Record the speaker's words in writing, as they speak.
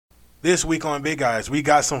This week on Big Eyes, we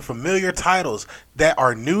got some familiar titles that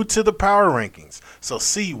are new to the power rankings. So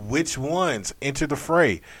see which ones enter the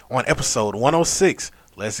fray on episode 106.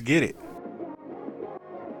 Let's get it.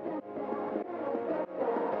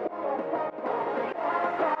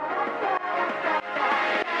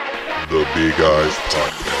 The Big Eyes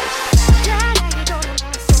Podcast.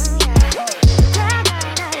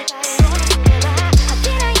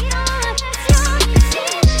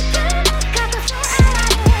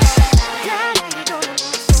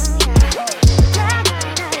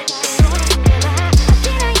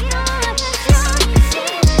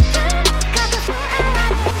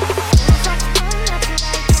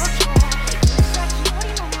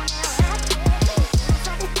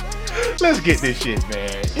 Let's get this shit, man.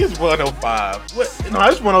 It's 105. What? No,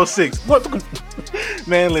 it's 106. What?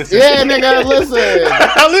 Man, listen. Yeah, nigga, listen.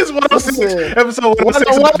 It's 106. Listen. Episode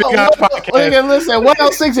 106 of the Big Eyes Podcast. Nigga, listen,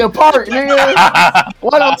 106 in Park, nigga.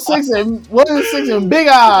 106 in Big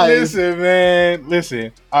Eyes. Listen, man.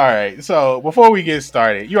 Listen. All right. So before we get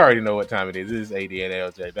started, you already know what time it is. This is AD and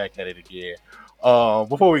LJ back at it again.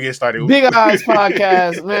 Before we get started, Big Eyes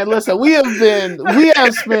Podcast, man. Listen, we have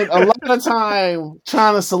spent a lot of time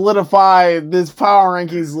trying to solidify this power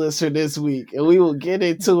rankings list for this week, and we will get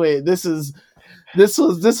into it. This was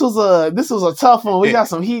a tough one. We got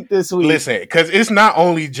some heat this week. Listen, because it's not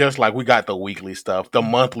only just like we got the weekly stuff, the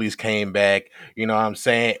monthlies came back, you know what I'm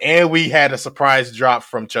saying? And we had a surprise drop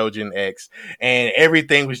from Trojan X, and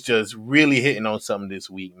everything was just really hitting on something this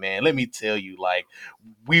week, man. Let me tell you, like,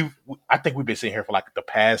 I think we've been sitting here for like the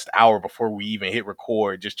past hour before we even hit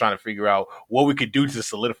record, just trying to figure out what we could do to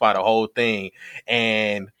solidify the whole thing.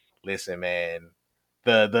 And listen, man.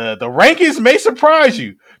 The rankings may surprise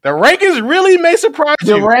you. The rankings really may surprise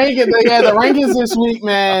you. The rankings this week,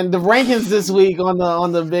 man. The rankings this week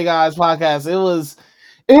on the Big Eyes Podcast. It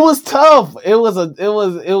was tough. It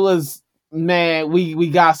was man. We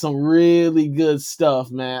got some really good stuff,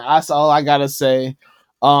 man. That's all I gotta say.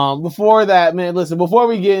 Before that, man. Listen, before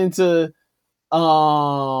we get into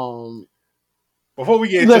Before we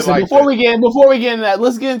get into that,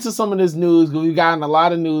 let's get into some of this news because we've gotten a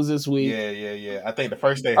lot of news this week. Yeah. I think the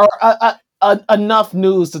first thing, enough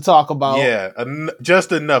news to talk about. Yeah,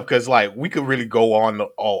 just enough because like we could really go on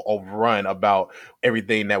a run about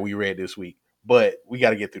everything that we read this week, but we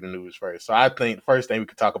got to get through the news first. So I think the first thing we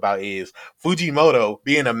could talk about is Fujimoto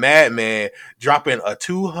being a madman, dropping a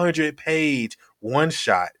 200-page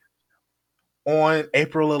one-shot on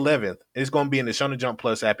April 11th. It's going to be in the Shonen Jump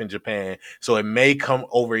Plus app in Japan, so it may come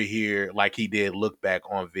over here like he did Look Back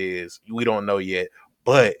on Viz. We don't know yet,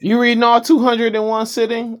 but you reading all 200 in one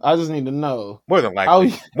sitting? I just need to know. More than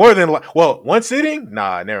likely. One sitting?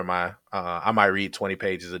 Nah, never mind. I might read 20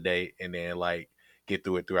 pages a day and then like get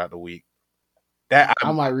through it throughout the week. That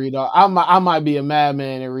I might read all. I might be a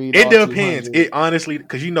madman and read. It depends. It honestly,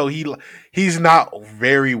 because you know he's not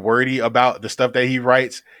very wordy about the stuff that he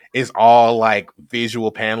writes. It's all like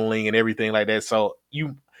visual paneling and everything like that. So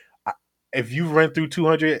if you run through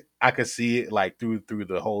 200, I could see it like through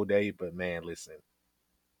the whole day. But man, listen,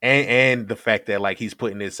 and the fact that like he's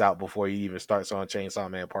putting this out before he even starts on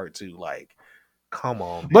Chainsaw Man Part 2, like, come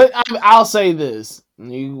on. Dude. But I'll say this: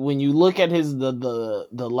 when you look at his the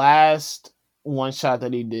last one shot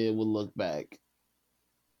that he did with Look Back,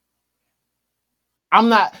 I'm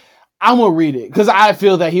gonna read it because I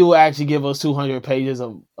feel that he will actually give us 200 pages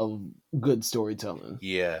of good storytelling.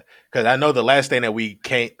 Yeah, because I know the last thing that we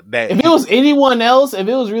can't if it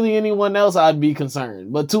was really anyone else, I'd be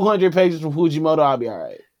concerned. But 200 pages from Fujimoto, I'd be all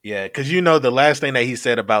right. Yeah, because you know the last thing that he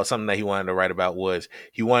said about something that he wanted to write about was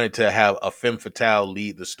he wanted to have a femme fatale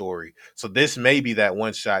lead the story. So this may be that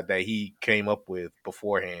one shot that he came up with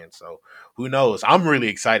beforehand. So who knows? I'm really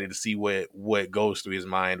excited to see what goes through his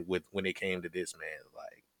mind when it came to this, man.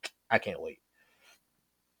 Like, I can't wait.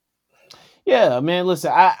 Yeah, man.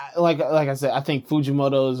 Listen, I like I said, I think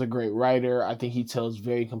Fujimoto is a great writer. I think he tells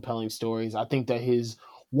very compelling stories. I think that his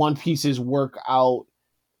One Pieces work out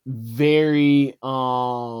very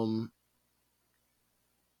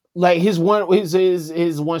like his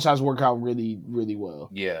one shots work out really, really well.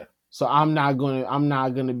 Yeah. So I'm not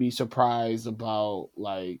gonna be surprised about,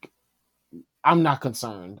 like, I'm not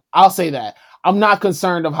concerned. I'll say that. I'm not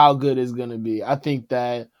concerned of how good it's gonna be. I think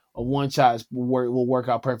that a one shot will work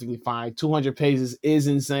out perfectly fine. 200 pages is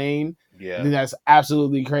insane. Yeah. I think that's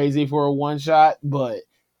absolutely crazy for a one shot, but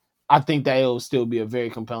I think that it'll still be a very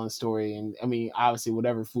compelling story. And I mean, obviously,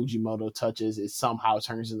 whatever Fujimoto touches, it somehow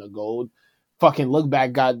turns into gold. Fucking Look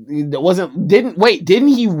Back didn't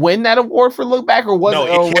he win that award for Look Back, or was no?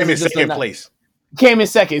 It came in second place. Came in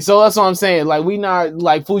second, so that's what I'm saying. Like, we not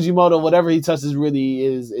like Fujimoto. Whatever he touches really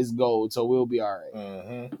is gold. So we'll be all right.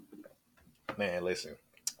 Mm-hmm. Man, listen,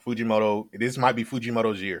 Fujimoto. This might be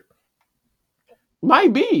Fujimoto's year.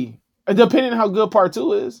 Might be, depending on how good part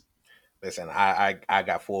 2 is. Listen, I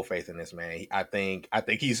got full faith in this man. I think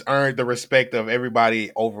he's earned the respect of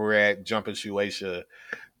everybody over at Jumpin' Shueisha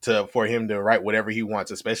for him to write whatever he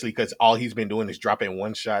wants, especially because all he's been doing is dropping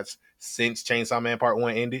one shots since Chainsaw Man Part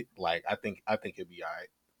 1 ended. Like I think he'll be all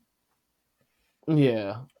right.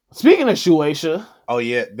 Yeah. Speaking of Shueisha, oh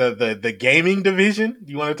yeah, the gaming division.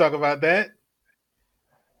 You want to talk about that?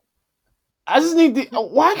 I just need to.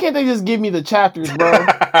 Why can't they just give me the chapters, bro?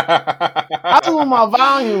 I just want my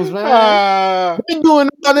volumes, man. We doing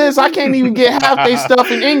all this. I can't even get half their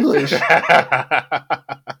stuff in English.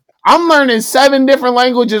 I'm learning 7 different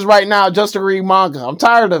languages right now just to read manga. I'm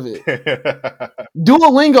tired of it.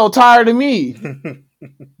 Duolingo tired of me.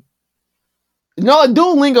 No,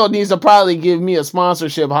 Duolingo needs to probably give me a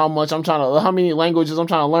sponsorship. How many languages I'm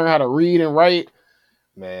trying to learn how to read and write.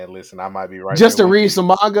 Man, listen, I might be right just there to read some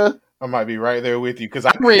manga. I might be right there with you because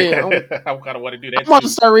I kind of want to do that. I'm going to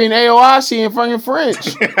start reading Aoashi in fucking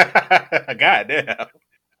French. God damn.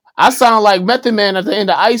 I sound like Method Man at the end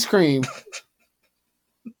of Ice Cream.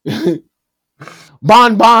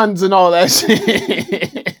 Bonbons and all that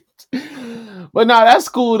shit. But no, that's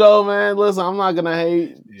cool though, man. Listen, I'm not gonna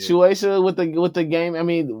hate Shueisha with the game. I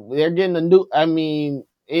mean, they're getting a new. I mean,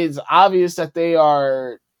 it's obvious that they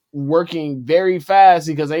are working very fast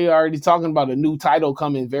because they are already talking about a new title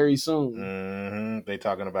coming very soon. Mm-hmm. They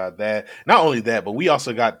talking about that. Not only that, but we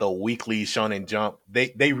also got the weekly Shonen Jump.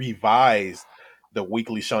 They revised the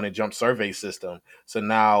weekly Shonen Jump survey system. So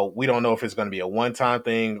now we don't know if it's going to be a one-time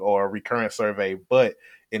thing or a recurrent survey, but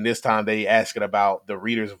in this time they ask it about the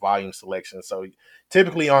reader's volume selection. So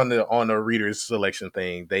typically on the reader's selection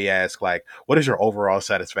thing, they ask like, what is your overall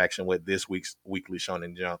satisfaction with this week's weekly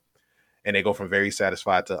Shonen Jump? And they go from very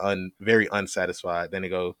satisfied to very unsatisfied. Then they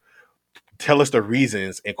go, tell us the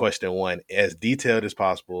reasons in question 1 as detailed as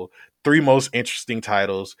possible. 3 most interesting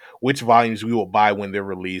titles, which volumes we will buy when they're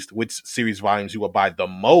released, which series volumes you will buy the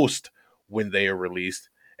most when they are released,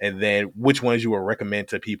 and then which ones you will recommend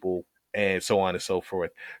to people, and so on and so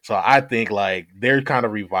forth. So I think like they're kind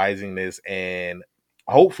of revising this, and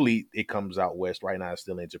hopefully it comes out west. Right now it's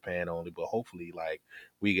still in Japan only, but hopefully like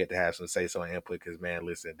we get to have some say so input because man,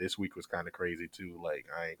 listen, this week was kind of crazy too. Like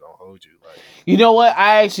I ain't gonna hold you. Like, you know what?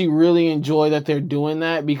 I actually really enjoy that they're doing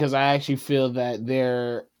that because I actually feel that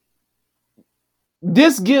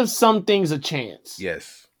this gives some things a chance.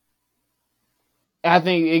 Yes. I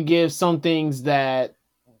think it gives some things that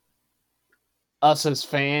us as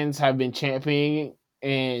fans have been championing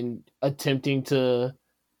and attempting to,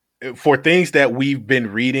 for things that we've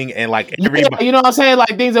been reading and like everybody, you know what I'm saying?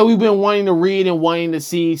 Like things that we've been wanting to read and wanting to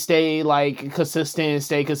see stay like consistent.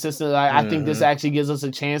 Like, I think this actually gives us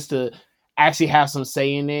a chance to actually have some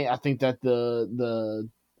say in it. I think that the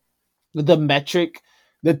metric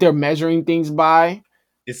that they're measuring things by,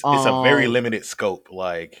 it's a very limited scope.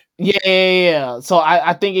 Like yeah. So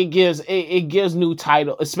I think it gives new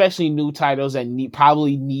title, especially new titles that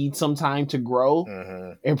probably need some time to grow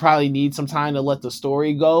and probably need some time to let the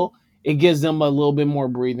story go. It gives them a little bit more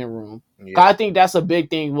breathing room. Yeah. I think that's a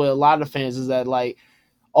big thing with a lot of fans is that like,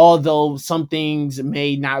 although some things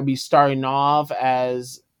may not be starting off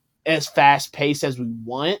as fast paced as we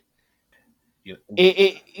want,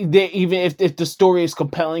 even if the story is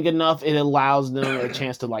compelling enough, it allows them a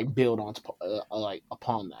chance to like build on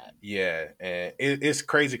upon that. Yeah, and it's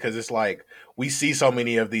crazy because it's like we see so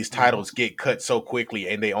many of these titles get cut so quickly,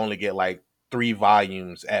 and they only get like 3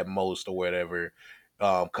 volumes at most or whatever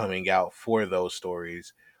coming out for those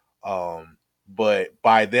stories. But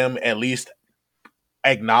by them at least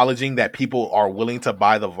acknowledging that people are willing to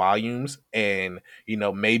buy the volumes and, you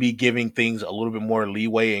know, maybe giving things a little bit more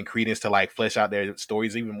leeway and credence to like flesh out their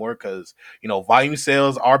stories even more. Cause, you know, volume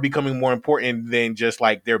sales are becoming more important than just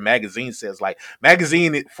like their magazine sales. Like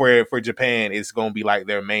magazine for Japan is going to be like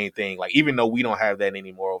their main thing. Like, even though we don't have that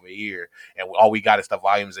anymore over here and all we got is the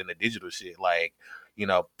volumes and the digital shit. Like, you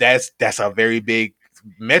know, that's a very big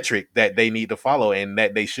metric that they need to follow and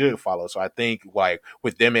that they should follow. So I think like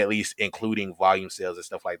with them at least including volume sales and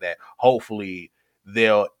stuff like that, hopefully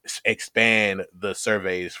they'll expand the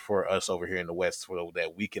surveys for us over here in the West so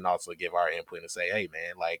that we can also give our input and say, hey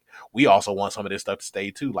man, like we also want some of this stuff to stay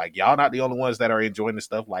too. Like y'all not the only ones that are enjoying the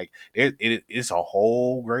stuff. Like it's a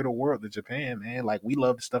whole greater world than Japan, man. Like we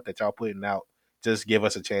love the stuff that y'all putting out. Just give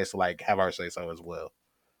us a chance to like have our say so as well.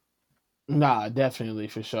 Nah, definitely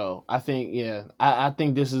for sure. I think I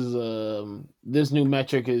think this is this new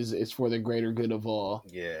metric is for the greater good of all.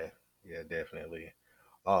 Yeah, definitely.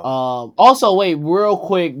 Also, wait, real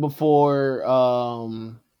quick before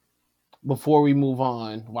before we move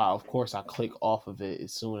on, wow, of course I click off of it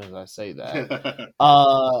as soon as I say that.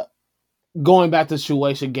 Uh, Going back to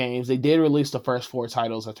Shueisha Games, they did release the first 4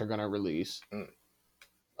 titles that they're gonna release. Mm.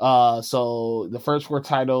 So the first 4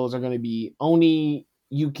 titles are gonna be Oni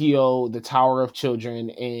Yukio, The Tower of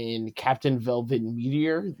Children, and Captain Velvet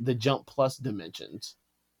Meteor, The Jump Plus Dimensions.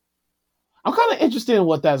 I'm kind of interested in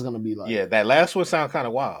what that's gonna be like. Yeah, that last one sounds kind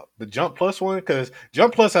of wild. The Jump Plus one, because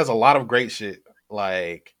Jump Plus has a lot of great shit.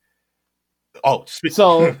 Like,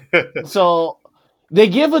 So they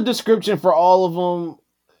give a description for all of them.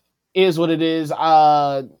 Is what it is.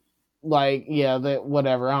 Like, yeah, that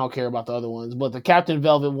whatever. I don't care about the other ones. But the Captain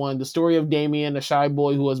Velvet one, the story of Damien, a shy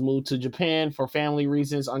boy who has moved to Japan for family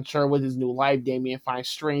reasons, unsure with his new life. Damien finds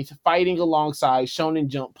strength fighting alongside Shonen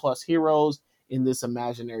Jump Plus heroes in this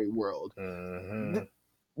imaginary world. Mm-hmm.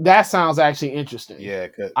 That sounds actually interesting. Yeah,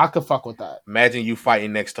 I could fuck with that. Imagine you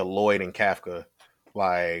fighting next to Lloyd and Kafka.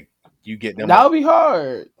 Like, you get them. That would be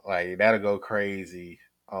hard. Like, that'll go crazy.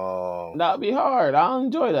 That would be hard. I'll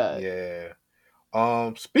enjoy that. Yeah.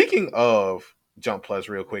 Speaking of Jump Plus,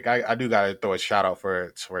 real quick, I do gotta throw a shout out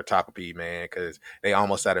for Takapee, man, because they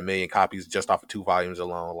almost had 1 million copies just off of 2 volumes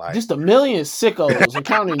alone. Like, just 1 million sickos. I'm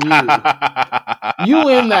counting you. You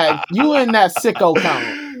in that sicko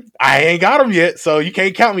count. I ain't got them yet, so you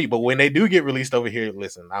can't count me. But when they do get released over here,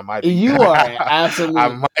 listen, I might be. You are absolutely. I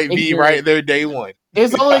might be right there day one.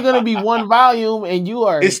 It's only going to be 1 volume, and you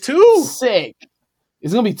are. It's 2. Sick.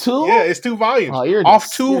 It's going to be 2. Yeah, it's 2 volumes. Oh, you're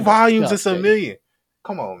off 2 volumes. Disgusting. It's 1 million.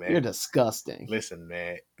 Come on, man. You're disgusting. Listen,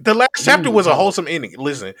 man. The last chapter was a wholesome ending.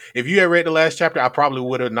 Listen, if you had read the last chapter, I probably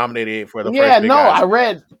would have nominated it for the first. Yeah, no, I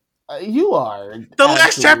read. You are. The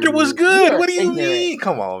last chapter was good. What do you mean?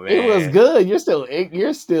 Come on, man. It was good. You're still.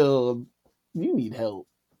 You need help.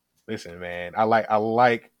 Listen, man. I like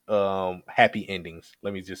happy endings.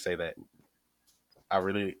 Let me just say that. I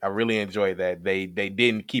really enjoyed that. They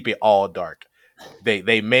didn't keep it all dark.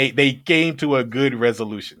 They came to a good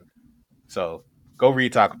resolution. So go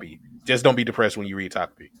read Takapee. Just don't be depressed when you read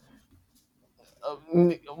Takapee.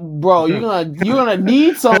 Bro, you're gonna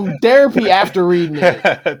need some therapy after reading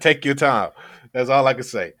it. Take your time. That's all I can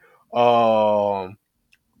say. But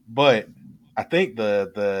I think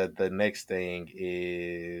the next thing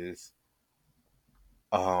is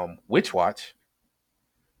Witch Watch.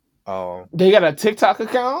 They got a TikTok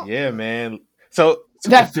account? Yeah, man. So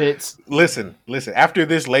that fits. Listen. After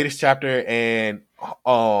this latest chapter and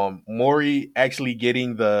Mori actually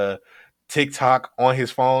getting the TikTok on his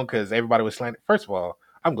phone because everybody was slanted. First of all,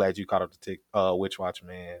 I'm glad you caught up to Witch Watch,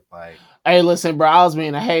 man. Like, hey, listen, bro, I was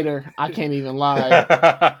being a hater. I can't even lie.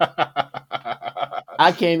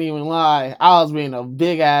 I can't even lie. I was being a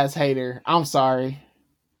big ass hater. I'm sorry.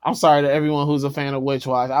 I'm sorry to everyone who's a fan of Witch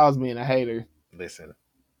Watch. I was being a hater. Listen,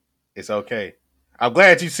 it's okay. I'm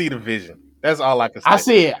glad you see the vision. That's all I can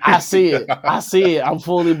say. I see it.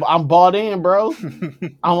 I'm bought in, bro.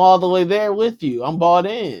 I'm all the way there with you. I'm bought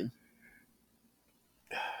in.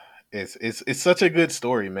 It's such a good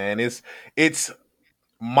story, man. It's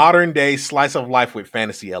modern day slice of life with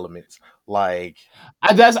fantasy elements. Like,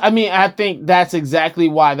 I think that's exactly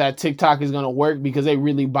why that TikTok is gonna work, because they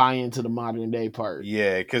really buy into the modern day part.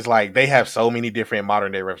 Yeah, because like they have so many different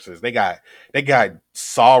modern day references. They got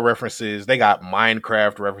Saw references, they got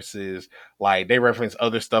Minecraft references, like they reference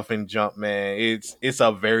other stuff in Jump, man. It's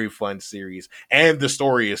a very fun series. And the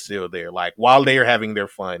story is still there. Like, while they are having their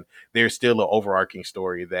fun, there's still an overarching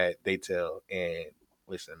story that they tell. And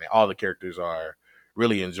listen, man, all the characters are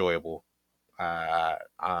really enjoyable.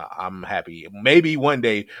 I'm happy. Maybe one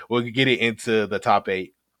day we'll get it into the top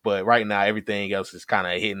 8, but right now everything else is kind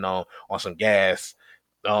of hitting on some gas.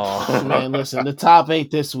 Man, listen, the top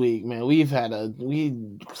 8 this week, man. We took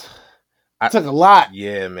a lot.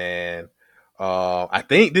 Yeah, man. I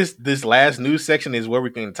think this last news section is where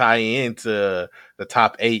we can tie into the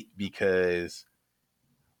top 8, because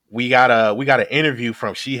we got an interview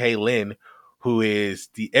from Shihei Lin, who is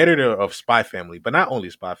the editor of Spy Family, but not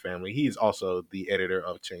only Spy Family, he's also the editor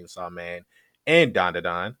of Chainsaw Man and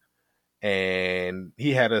Dandadan. And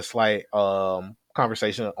he had a slight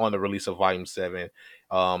conversation on the release of Volume 7.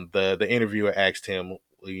 The interviewer asked him,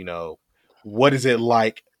 what is it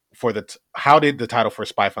like for how did the title for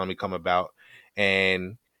Spy Family come about?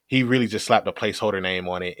 And he really just slapped a placeholder name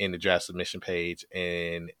on it in the draft submission page,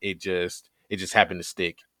 and it just happened to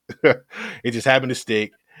stick. It just happened to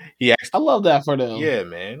stick. He asked, I love that for them. Yeah,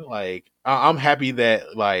 man. Like, I'm happy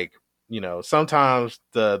that, like, sometimes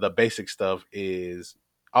the basic stuff is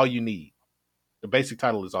all you need. The basic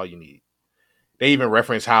title is all you need. They even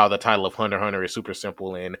reference how the title of Hunter x Hunter is super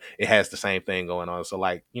simple and it has the same thing going on. So,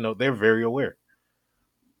 like, they're very aware.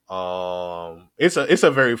 It's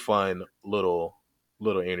a very fun little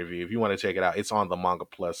interview. If you want to check it out, it's on the Manga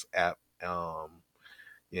Plus app.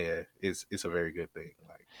 Yeah, it's a very good thing.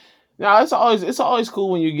 Like, Now it's always cool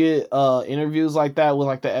when you get interviews like that with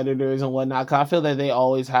like the editors and whatnot. Cause I feel that they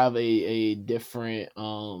always have a different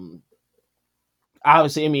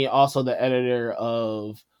obviously I mean also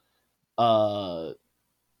uh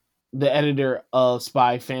the editor of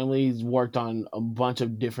Spy Family's worked on a bunch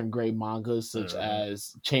of different great mangas, such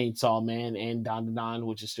as Chainsaw Man and Don Don,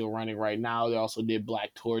 which is still running right now. They also did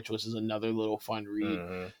Black Torch, which is another little fun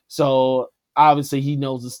read. So obviously he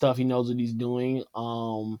knows the stuff. He knows what he's doing.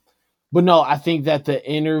 But no, I think that the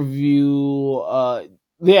interview,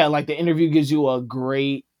 like the interview gives you a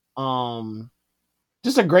great,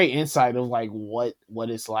 just a great insight of like what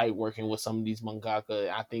it's like working with some of these mangaka.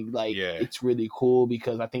 I think like it's really cool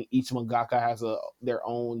because I think each mangaka has their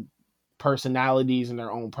own personalities and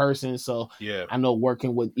their own person. So yeah, I know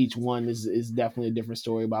working with each one is definitely a different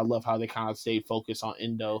story. But I love how they kind of stayed focused on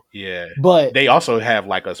Endo. yeah. But They also have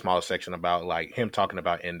like a small section about like him talking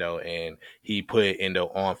about Endo, and he put Endo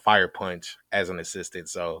on Fire Punch as an assistant.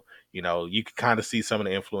 So you know you can kind of see some of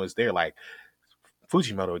the influence there. Like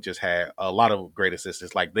Fujimoto just had a lot of great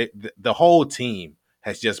assistants. Like the whole team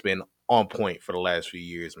has just been on point for the last few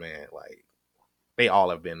years, man. Like they all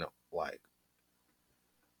have been like,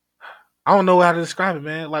 I don't know how to describe it,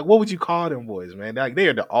 man. Like, what would you call them boys, man? Like they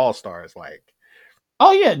are the all stars. Like,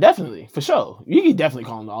 oh yeah, definitely for sure. You can definitely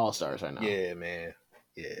call them the all stars right now. yeah, man.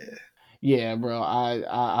 Yeah, bro.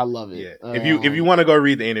 I love it. Yeah. If you want to go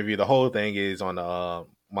read the interview, the whole thing is on the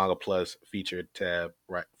Manga Plus featured tab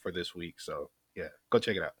right for this week. So yeah, go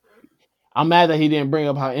check it out. I'm mad that he didn't bring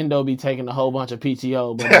up how Endo be taking a whole bunch of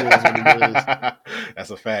PTO, but it is what it is. That's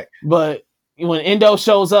a fact. But when Endo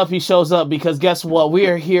shows up, he shows up because guess what? We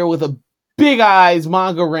are here with a Big Eyes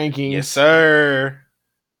manga rankings. Yes, sir.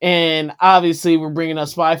 And obviously, we're bringing up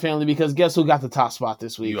Spy Family because guess who got the top spot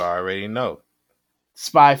this week? You already know.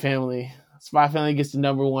 Spy Family. Spy Family gets the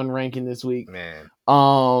number 1 ranking this week. Man.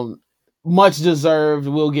 Much deserved.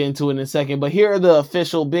 We'll get into it in a second. But here are the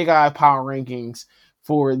official Big Eye Power rankings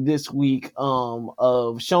for this week of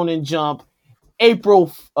Shonen Jump.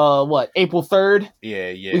 April 3rd?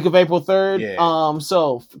 Yeah. Week of April 3rd. Yeah.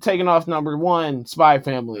 So taking off number 1, Spy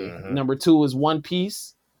Family. Number 2 is One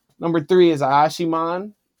Piece. Number 3 is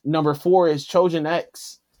Aashiman. Number 4 is Trojan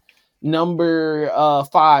X. Number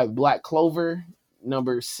 5, Black Clover.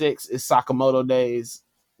 Number 6 is Sakamoto Days.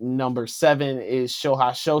 Number 7 is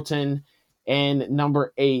Shoha Shoten. And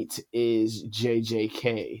number 8 is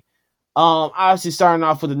JJK. Obviously starting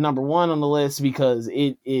off with the number 1 on the list because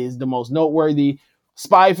it is the most noteworthy.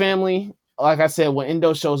 Spy Family. Like I said, when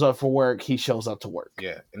Endo shows up for work, he shows up to work.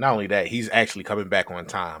 Yeah. And not only that, he's actually coming back on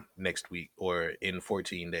time next week or in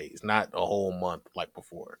 14 days, not a whole month like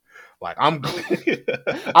before. Like, I'm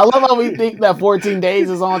I love how we think that 14 days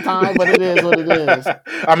is on time, but it is what it is.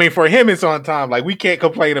 I mean, for him, it's on time. Like, we can't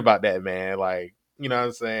complain about that, man. Like, you know what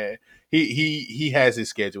I'm saying? He has his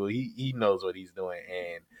schedule. He knows what he's doing.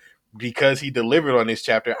 And because he delivered on this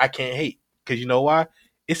chapter, I can't hate. Because you know why?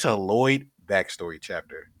 It's a Lloyd backstory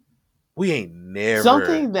chapter. We ain't never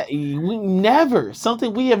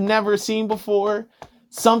something we have never seen before.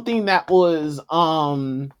 Something that was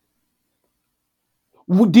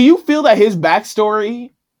do you feel that his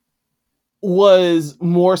backstory was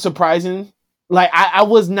more surprising? Like I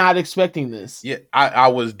was not expecting this. Yeah, I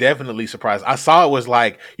was definitely surprised. I saw it was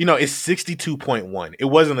like, you know, it's 62.1. It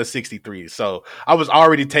wasn't a 63. So I was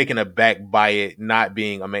already taken aback by it not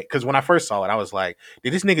being amazing. Because when I first saw it, I was like,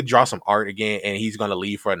 did this nigga draw some art again and he's going to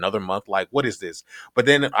leave for another month? Like, what is this? But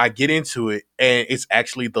then I get into it and it's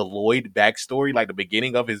actually the Lloyd backstory, like the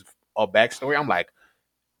beginning of his backstory. I'm like,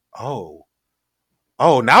 oh,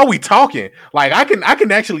 now we talking. Like I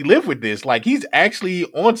can actually live with this. Like he's actually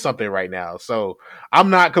on something right now. So I'm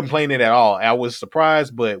not complaining at all. I was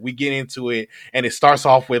surprised, but we get into it and it starts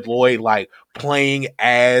off with Lloyd like playing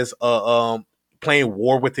as playing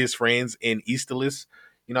war with his friends in Easterless,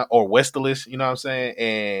 you know, or Westerless, you know what I'm saying?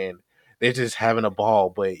 And they're just having a ball,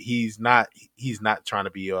 but he's not trying to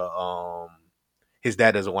be his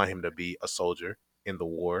dad doesn't want him to be a soldier in the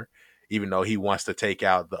war, even though he wants to take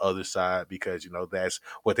out the other side because, you know, that's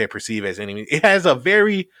what they perceive as enemies. It has a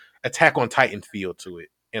very Attack on Titan feel to it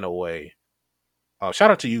in a way.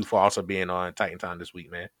 Shout out to you for also being on Titan Time this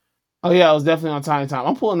week, man. Oh yeah, I was definitely on Titan Time.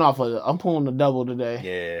 I'm pulling the double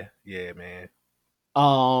today. Yeah, man.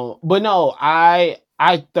 But no, I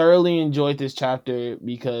thoroughly enjoyed this chapter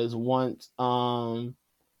because once Lloyd's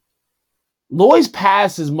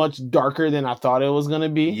past is much darker than I thought it was gonna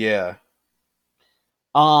be. Yeah.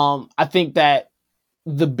 I think that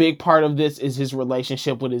the big part of this is his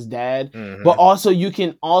relationship with his dad, but Mm-hmm. also you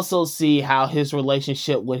can also see how his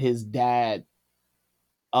relationship with his dad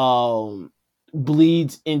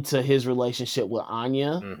bleeds into his relationship with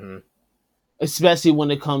Anya, Mm-hmm. especially when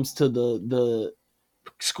it comes to the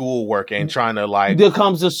Schoolwork and trying to like, there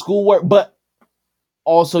comes to schoolwork, but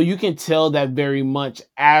also you can tell that very much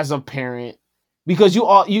as a parent because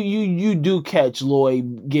you do catch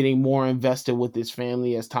Lloyd getting more invested with his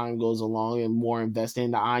family as time goes along and more invested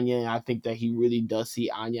into Anya, and I think that he really does see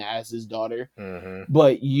Anya as his daughter. mm-hmm.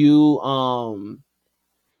 But you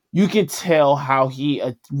can tell how he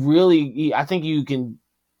I think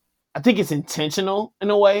it's intentional in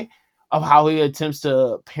a way of how he attempts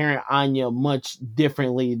to parent Anya much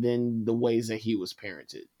differently than the ways that he was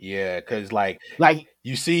parented. Yeah, because like Like,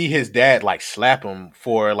 you see his dad like slap him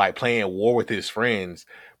for like playing war with his friends,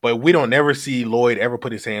 but we don't never see Lloyd ever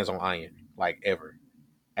put his hands on Anya, like ever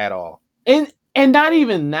at all. and not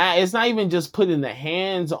even that. It's not even just putting the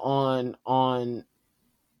hands on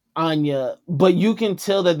Anya, but you can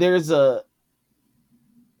tell that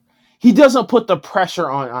he doesn't put the pressure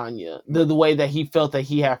on Anya the way that he felt that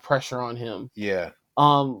he had pressure on him. Yeah.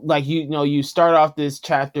 Like you start off this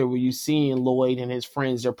chapter where you see Lloyd and his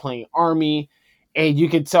friends are playing army, and you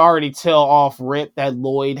can already tell off rip that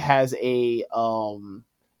Lloyd has a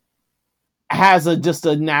just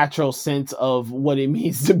a natural sense of what it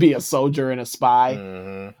means to be a soldier and a spy.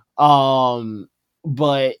 Mm-hmm.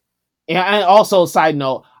 But and also side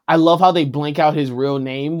note, I love how they blank out his real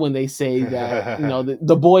name when they say that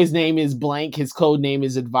the boy's name is blank, his code name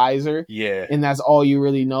is Advisor, Yeah. and that's all you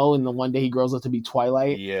really know. And the one day he grows up to be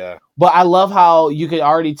Twilight. Yeah. But I love how you could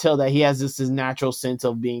already tell that he has this natural sense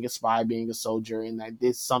of being a spy, being a soldier, and that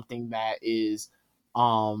it's something that is,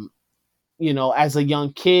 as a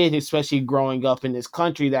young kid, especially growing up in this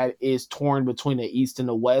country that is torn between the East and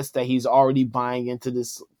the West, that he's already buying into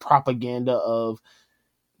this propaganda of,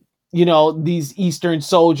 these Eastern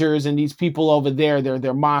soldiers and these people over there,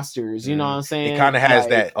 they're monsters. You know what I'm It kind saying? of has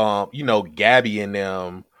Like, that Gabby in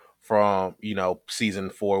them from season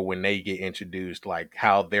 4 when they get introduced, like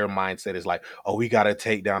how their mindset is like, oh, we got to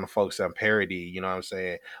take down the folks on parody. You know what I'm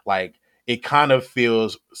saying? Like it kind of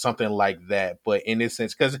feels something like that, but in this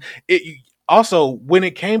sense, because it also when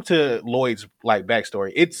it came to Lloyd's like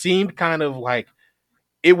backstory, it seemed kind of like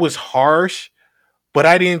it was harsh, but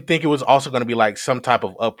I didn't think it was also going to be like some type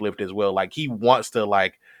of uplift as well. Like he wants to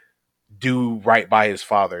like do right by his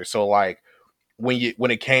father, so like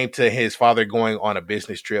when it came to his father going on a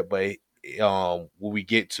business trip, but when we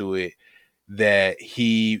get to it, that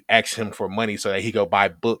he asked him for money so that he could buy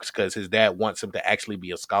books because his dad wants him to actually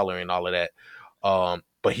be a scholar and all of that.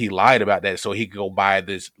 But he lied about that so he could go buy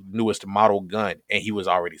this newest model gun, and he was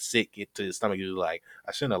already sick to his stomach. He was like,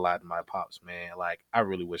 I shouldn't have lied to my pops, man. Like, I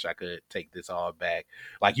really wish I could take this all back.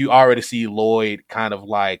 Like, you already see Lloyd kind of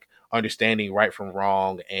like understanding right from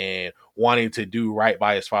wrong and wanting to do right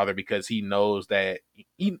by his father because he knows that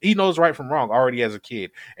he knows right from wrong already as a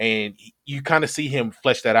kid. And you kind of see him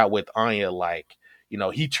flesh that out with Anya. Like,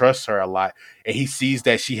 he trusts her a lot and he sees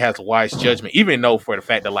that she has wise judgment, even though for the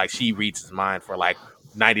fact that like she reads his mind for like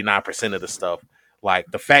 99% of the stuff. Like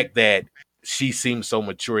the fact that she seems so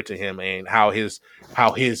mature to him and how his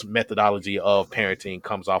methodology of parenting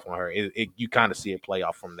comes off on her, you kind of see it play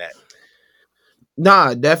off from that.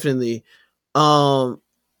 nah, definitely.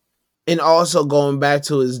 And also going back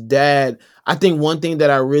to his dad, I think one thing that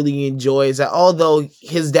I really enjoy is that although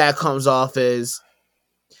his dad comes off as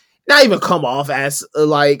not even come off as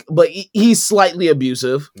like, but he's slightly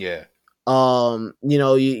abusive. Yeah.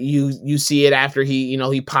 You see it after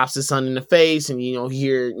he pops his son in the face, and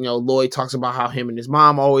here Lloyd talks about how him and his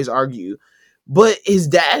mom always argue, but his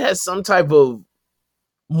dad has some type of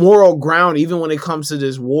moral ground even when it comes to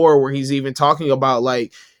this war, where he's even talking about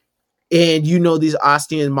like, and these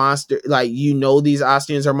Ostian monsters, like these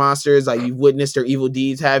Ostians are monsters, like you've witnessed their evil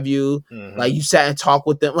deeds, have you? Mm-hmm. Like you sat and talked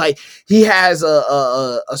with them. Like he has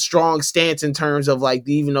a strong stance in terms of like,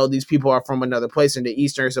 even though these people are from another place and the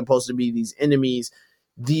Eastern are supposed to be these enemies,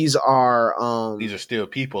 these are still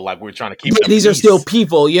people. Like we're trying to keep these peace. are still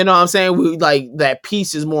people. You know what I'm saying? We like that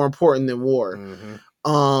peace is more important than war.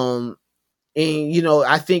 Mm-hmm. And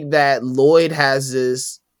I think that Lloyd has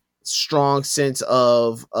this strong sense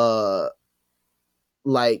of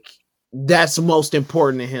like that's most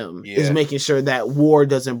important to him is making sure that war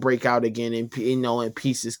doesn't break out again and and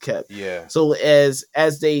peace is kept. Yeah. So as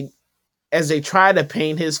they try to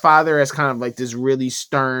paint his father as kind of like this really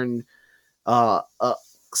stern,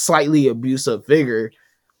 slightly abusive figure,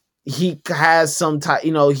 he has some type,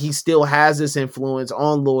 he still has this influence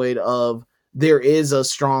on Lloyd of there is a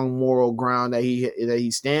strong moral ground that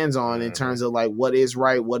he stands on in terms of like what is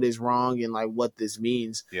right, what is wrong, and like what this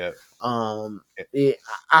means. Yeah. I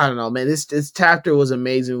don't know, man. This chapter was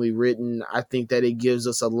amazingly written. I think that it gives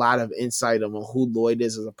us a lot of insight on who Lloyd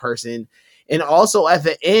is as a person, and also at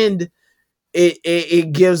the end,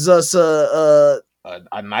 it gives us a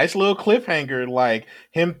nice little cliffhanger, like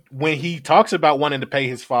him when he talks about wanting to pay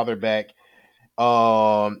his father back.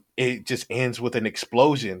 It just ends with an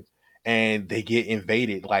explosion, and they get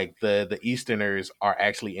invaded. Like the Easterners are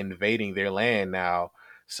actually invading their land now,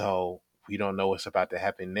 so we don't know what's about to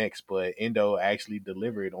happen next. But Endo actually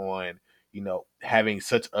delivered on having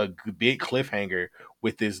such a big cliffhanger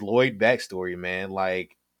with this Lloyd backstory, man.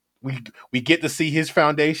 Like we get to see his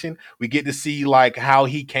foundation. We get to see like how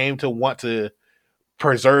he came to want to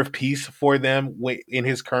preserve peace for them in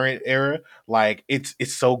his current era. Like it's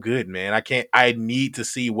so good, man. I need to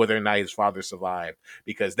see whether or not his father survived,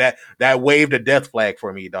 because that waved a death flag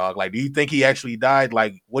for me, dog. Like, do you think he actually died?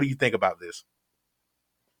 Like, what do you think about this?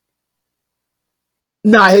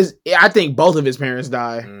 I think both of his parents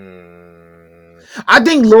die. I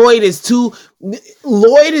think Lloyd is too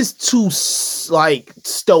like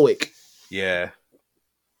stoic. Yeah.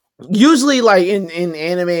 Usually, like in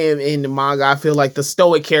anime and in the manga, I feel like the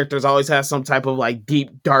stoic characters always have some type of like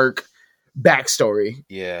deep, dark backstory.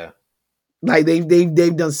 Yeah. Like they've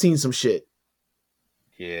done seen some shit.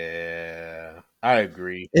 Yeah, I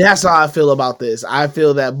agree. And that's how I feel about this. I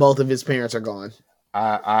feel that both of his parents are gone.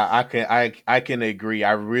 I can agree.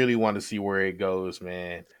 I really want to see where it goes,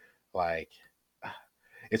 man. Like,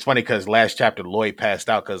 it's funny because last chapter Lloyd passed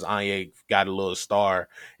out because Anya got a little star,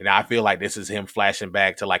 and I feel like this is him flashing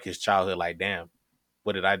back to like his childhood. Like, damn,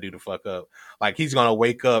 what did I do to fuck up? Like, he's gonna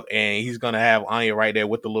wake up and he's gonna have Anya right there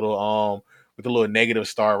with the little negative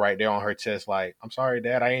star right there on her chest. Like, I'm sorry,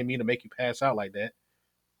 Dad, I ain't mean to make you pass out like that.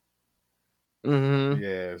 Mm-hmm.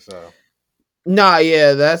 Yeah, so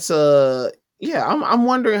yeah, that's yeah. I'm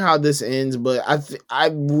wondering how this ends, but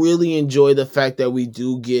I really enjoy the fact that we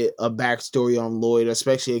do get a backstory on Lloyd,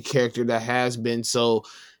 especially a character that has been so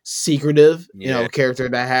secretive. Yeah. You know, a character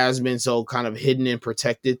that has been so kind of hidden and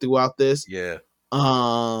protected throughout this. Yeah.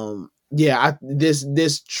 Yeah,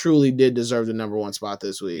 this truly did deserve the number 1 spot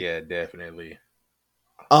this week. Yeah, definitely.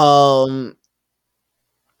 I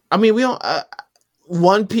mean, we don't.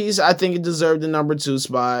 One Piece, I think it deserved the number 2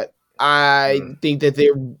 spot. I think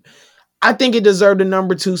that I think it deserved the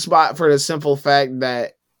number 2 spot for the simple fact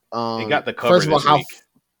that they got the cover first of all, this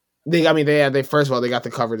week. They first of all, they got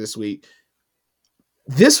the cover this week.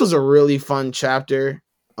 This was a really fun chapter.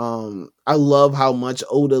 I love how much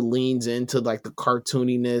Oda leans into like the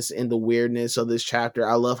cartooniness and the weirdness of this chapter.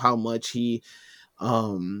 I love how much he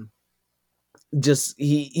just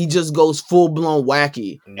goes full blown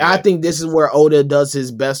wacky. Yeah. I think this is where Oda does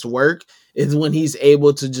his best work, is when he's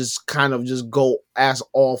able to just kind of just go as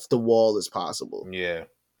off the wall as possible. Yeah.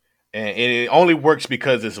 And it only works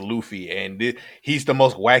because it's Luffy, and he's the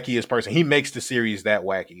most wackiest person. He makes the series that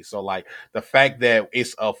wacky. So, like, the fact that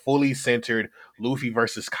it's a fully centered Luffy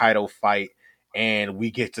versus Kaido fight, and we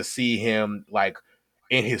get to see him, like,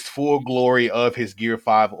 in his full glory of his Gear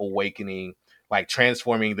 5 awakening, like,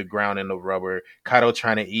 transforming the ground into rubber, Kaido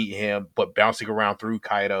trying to eat him, but bouncing around through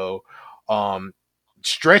Kaido,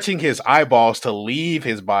 stretching his eyeballs to leave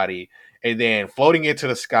his body, and then floating into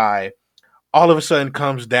the sky, all of a sudden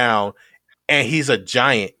comes down and he's a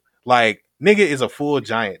giant. Like, nigga is a full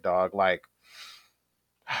giant, dog. Like,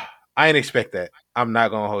 I didn't expect that. I'm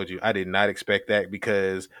not gonna hold you. I did not expect that,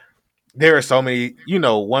 because there are so many,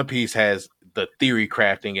 One Piece has the theory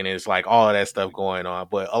crafting and it's like all of that stuff going on.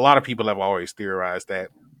 But a lot of people have always theorized that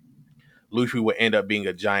Luffy would end up being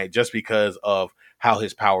a giant just because of how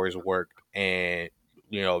his powers worked. And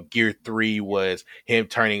Gear 3 was him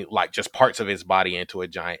turning like just parts of his body into a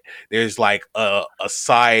giant. There's like a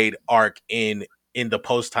side arc in the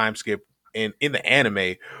post time skip in the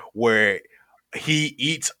anime where he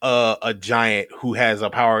eats a giant who has a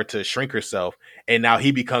power to shrink herself, and now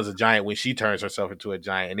he becomes a giant when she turns herself into a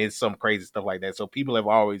giant, and it's some crazy stuff like that. So people have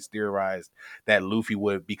always theorized that Luffy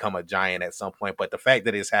would become a giant at some point, but the fact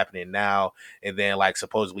that it's happening now, and then like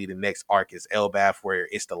supposedly the next arc is Elbaf, where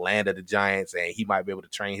it's the land of the giants, and he might be able to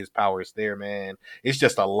train his powers there, man. It's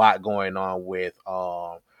just a lot going on with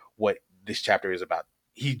what this chapter is about.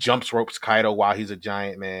 He jumps ropes Kaido while he's a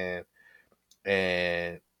giant, man,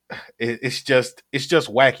 and it's just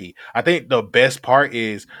wacky. I think the best part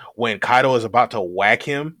is when Kaido is about to whack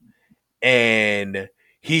him and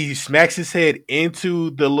he smacks his head into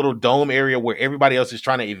the little dome area where everybody else is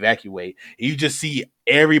trying to evacuate. You just see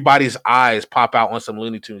everybody's eyes pop out on some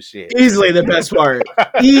Looney Tunes shit. Easily the best part.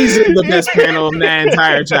 Easily the best panel in that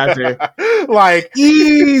entire chapter. Like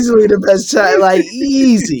easily the best like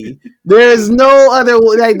easy. There's no other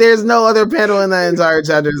panel in that entire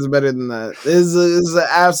chapter that's better than that. This is an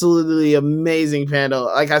absolutely amazing panel.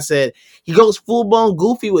 Like I said, he goes full blown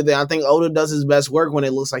goofy with it. I think Oda does his best work when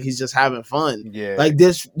it looks like he's just having fun. Yeah. Like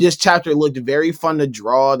this chapter looked very fun to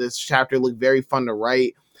draw. This chapter looked very fun to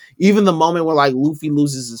write. Even the moment where like Luffy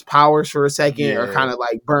loses his powers for a second or kind of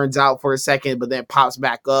like burns out for a second, but then pops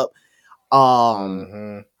back up.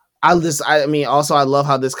 I mean, also I love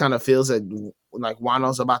how this kind of feels that like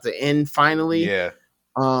Wano's about to end finally. Yeah.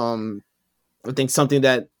 I think something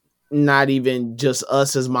that not even just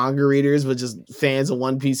us as manga readers, but just fans of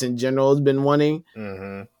One Piece in general has been wanting.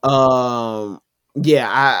 But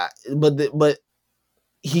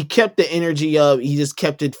he kept the energy up. He just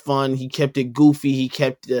kept it fun. He kept it goofy. He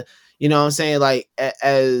kept the, you know what I'm saying? Like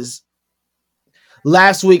as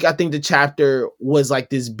last week, I think the chapter was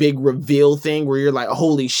like this big reveal thing where you're like,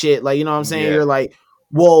 holy shit. Like, you know what I'm saying? Yeah. You're like,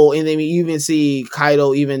 whoa. And then you even see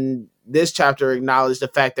Kaido, even this chapter, acknowledge the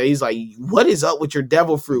fact that he's like, what is up with your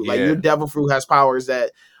devil fruit? Like your devil fruit has powers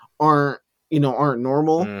that aren't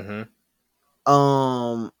normal.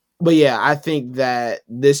 But yeah, I think that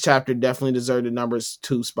this chapter definitely deserved the numbers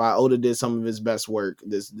 2 spot. Oda did some of his best work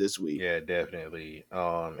this week. Yeah, definitely.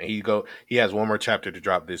 And he has one more chapter to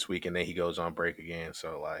drop this week, and then he goes on break again.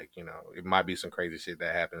 So like, you know, it might be some crazy shit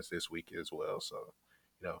that happens this week as well. So,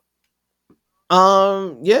 you know.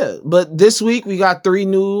 Yeah, but this week we got 3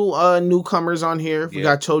 newcomers on here. We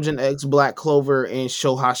got Chojin X, Black Clover, and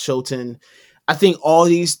Shoha Shoten. I think all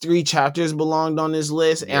these 3 chapters belonged on this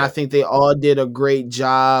list, and I think they all did a great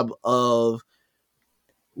job of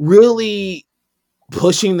really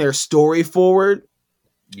pushing their story forward.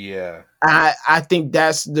 Yeah. I think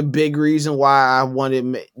that's the big reason why I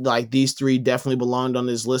wanted, like, these 3 definitely belonged on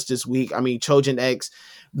this list this week. I mean, Chojin X,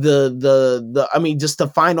 I mean, just the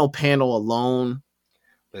final panel alone.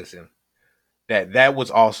 Listen, that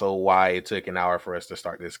was also why it took an hour for us to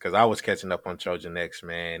start this, because I was catching up on Chojin X,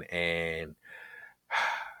 man, and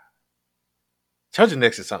Chojin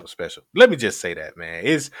X is something special. Let me just say that, man.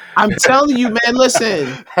 I'm telling you, man, listen.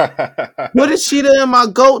 What is Sheeta in my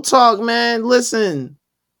goat talk, man? Listen.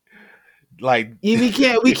 Like we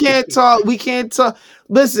can't talk.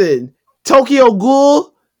 Listen, Tokyo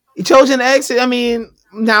Ghoul, Chojin X, I mean,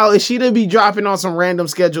 now Sheeta be dropping on some random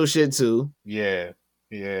schedule shit too. Yeah.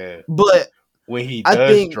 But when he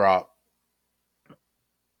does drop,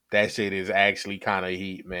 that shit is actually kind of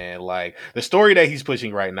heat, man. Like the story that he's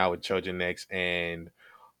pushing right now with Chojin X, and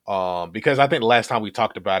because I think the last time we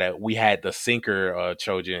talked about it, we had the Sinker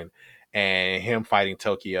Chojin and him fighting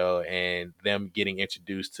Tokyo and them getting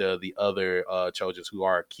introduced to the other Chojins who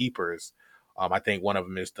are keepers. I think one of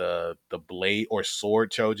them is the blade or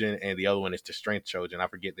sword Chojin, and the other one is the strength Chojin. I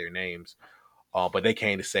forget their names, but they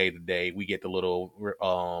came to save the day. We get the little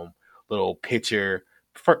picture.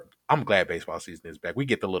 I'm glad baseball season is back. We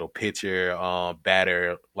get the little pitcher,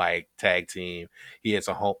 batter, like tag team. He hits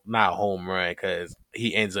not a home run because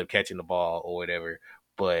he ends up catching the ball or whatever,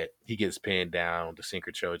 but he gets pinned down, the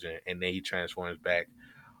Sinker Chojin, and then he transforms back.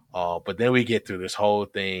 But then we get through this whole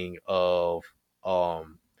thing of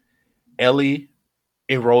Ellie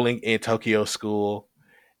enrolling in Tokyo school,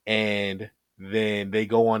 and then they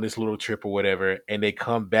go on this little trip or whatever, and they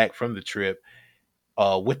come back from the trip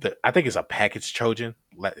with I think it's a package Chojin.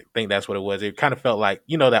 I think that's what it was. It kind of felt like,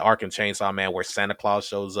 you know, that arc in Chainsaw Man where Santa Claus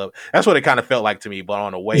shows up. That's what it kind of felt like to me, but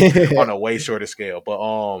on a way shorter scale.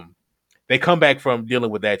 But they come back from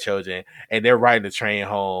dealing with that Chojin, and they're riding the train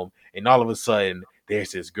home, and all of a sudden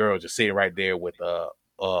there's this girl just sitting right there with a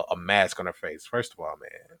mask on her face. First of all,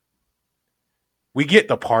 man, we get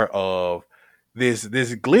the part of this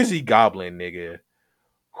glizzy goblin nigga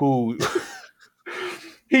who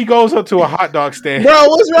he goes up to a hot dog stand. Bro,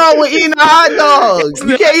 what's wrong with eating a hot dog?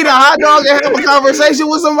 You can't eat a hot dog and have a conversation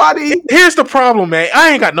with somebody? Here's the problem, man.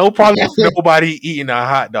 I ain't got no problem with nobody eating a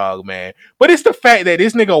hot dog, man. But it's the fact that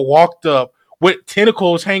this nigga walked up with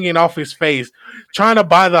tentacles hanging off his face, trying to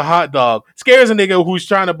buy the hot dog. Scares a nigga who's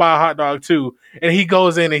trying to buy a hot dog too. And he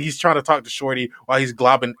goes in and he's trying to talk to Shorty while he's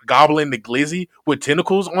gobbling the glizzy with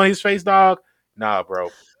tentacles on his face, dog. Nah, bro.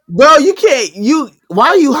 Bro, you can't. Why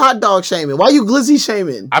are you hot dog shaming? Why are you glizzy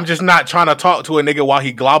shaming? I'm just not trying to talk to a nigga while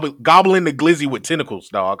he gobbling the glizzy with tentacles,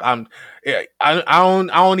 dog. I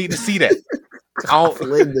don't need to see that. I don't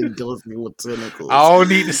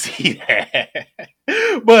need to see that.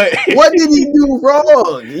 But what did he do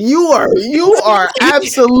wrong? You are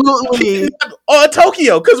absolutely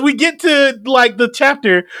Tokyo, because we get to like the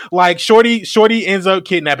chapter, like Shorty ends up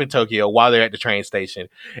kidnapping Tokyo while they're at the train station,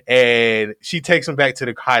 and she takes him back to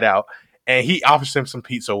the hideout, and he offers him some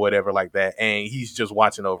pizza or whatever like that, and he's just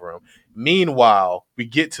watching over him. Meanwhile, we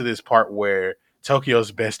get to this part where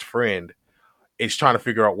Tokyo's best friend is trying to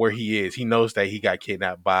figure out where he is. He knows that he got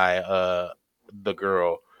kidnapped by the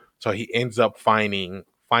girl, so he ends up finding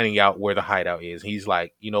out where the hideout is. He's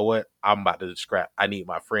like, you know what? I'm about to scrap. I need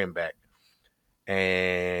my friend back.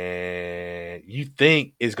 And you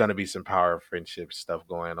think it's gonna be some power of friendship stuff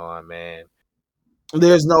going on, man.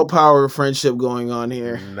 there's no power of friendship going on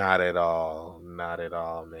here. Not at all. Not at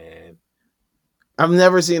all, man. I've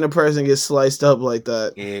never seen a person get sliced up like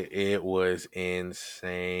that. It was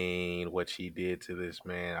insane what she did to this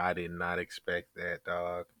man. I did not expect that,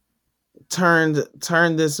 dog.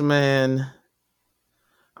 Turned this man.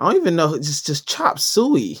 I don't even know. Just chop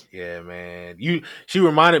suey. Yeah, man. She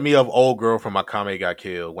reminded me of old girl from Akame Got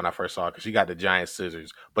Killed when I first saw her, because she got the giant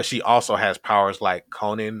scissors, but she also has powers like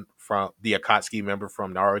Conan from the Akatsuki member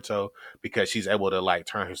from Naruto, because she's able to like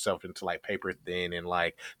turn herself into like paper thin and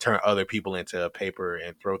like turn other people into paper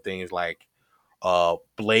and throw things like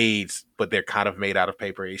blades, but they're kind of made out of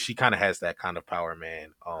paper. She kind of has that kind of power,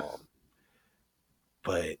 man.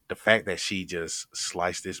 But the fact that she just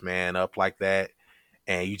sliced this man up like that,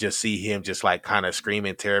 and you just see him just like kind of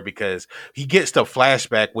screaming terror, because he gets the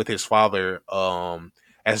flashback with his father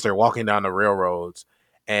as they're walking down the railroads,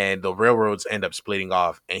 and the railroads end up splitting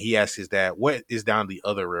off, and he asks his dad what is down the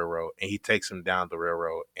other railroad, and he takes him down the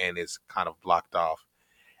railroad, and it's kind of blocked off,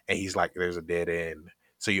 and he's like, there's a dead end,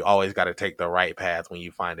 so you always got to take the right path when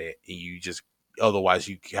you find it, and you just, otherwise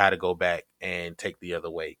you got to go back and take the other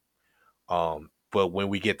way. But when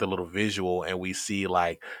we get the little visual and we see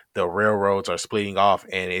like the railroads are splitting off,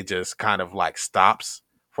 and it just kind of like stops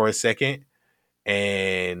for a second,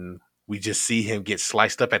 and we just see him get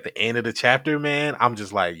sliced up at the end of the chapter, man, I'm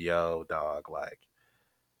just like, yo, dog, like,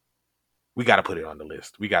 we got to put it on the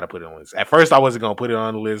list. We got to put it on the list. At first, I wasn't going to put it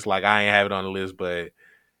on the list. Like, I ain't have it on the list, but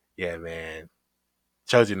yeah, man,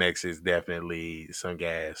 Chosen X is definitely some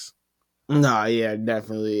gas. Nah, yeah,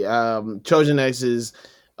 definitely. Trojan X is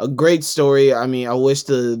a great story. I mean, I wish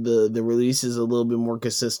the release is a little bit more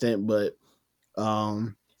consistent, but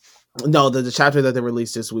no, the chapter that they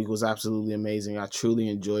released this week was absolutely amazing. I truly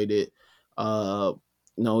enjoyed it.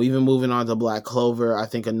 No, even moving on to Black Clover, I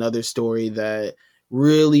think another story that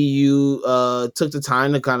really you took the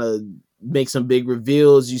time to kind of make some big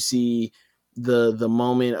reveals. You see the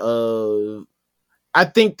moment of, I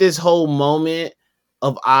think this whole moment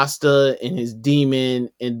of Asta and his demon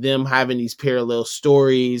and them having these parallel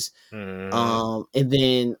stories. And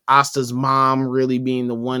then Asta's mom really being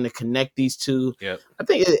the one to connect these two. Yep. I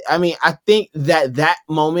think that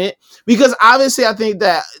moment, because obviously I think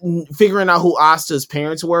that figuring out who Asta's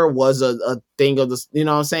parents were was a thing of this, you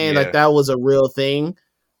know what I'm saying? Yeah. Like that was a real thing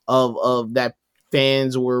of that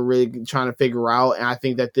fans were really trying to figure out. And I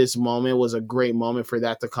think that this moment was a great moment for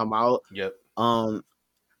that to come out. Yep.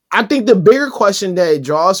 I think the bigger question that it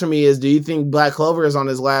draws for me is, do you think Black Clover is on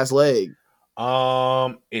his last leg?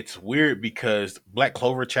 It's weird because Black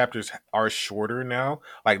Clover chapters are shorter now.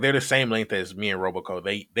 Like they're the same length as me and Roboco.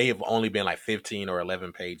 They have only been like 15 or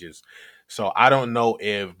 11 pages. So I don't know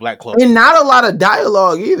if Black Clover, and not a lot of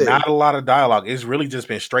dialogue either. Not a lot of dialogue. It's really just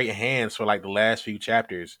been straight hands for like the last few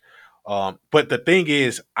chapters. But the thing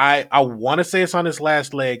is, I want to say it's on his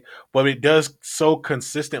last leg, but it does so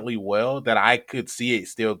consistently well that I could see it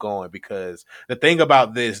still going, because the thing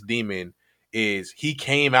about this demon is he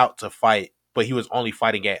came out to fight, but he was only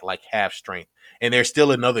fighting at like half strength, and there's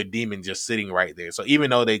still another demon just sitting right there. So even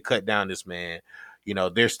though they cut down this man, you know,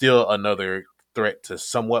 there's still another threat to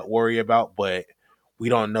somewhat worry about, but we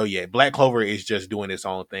don't know yet. Black Clover is just doing its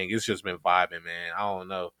own thing. It's just been vibing, man. I don't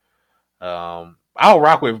know. I'll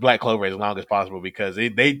rock with Black Clover as long as possible, because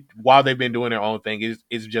they while they've been doing their own thing,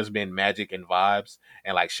 it's just been magic and vibes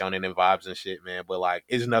and like shonen and vibes and shit, man. But like,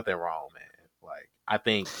 it's nothing wrong, man. Like, I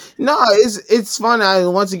think it's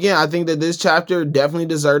fun. Once again, I think that this chapter definitely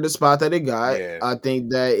deserved the spot that it got. Yeah. I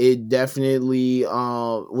think that it definitely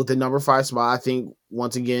with the number 5 spot. I think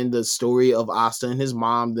once again the story of Asta and his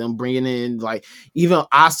mom, them bringing in like even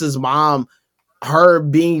Asta's mom, her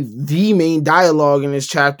being the main dialogue in this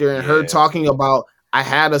chapter, and her talking about, I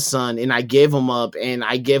had a son and I gave him up, and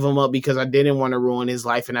I gave him up because I didn't want to ruin his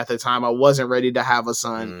life, and at the time I wasn't ready to have a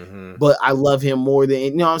son, but I love him more than,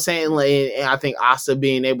 you know what I'm saying? Like, and I think Asta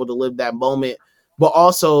being able to live that moment, but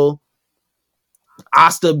also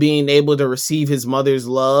Asta being able to receive his mother's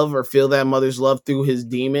love or feel that mother's love through his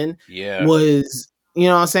demon was You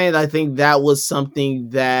know what I'm saying? I think that was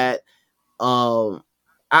something that um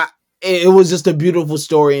I it was just a beautiful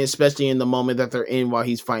story, especially in the moment that they're in while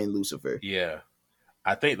he's fighting Lucifer. Yeah.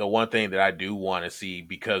 I think the one thing that I do want to see,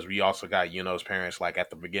 because we also got Yuno's parents, like at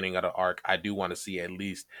the beginning of the arc, I do want to see at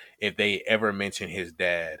least if they ever mention his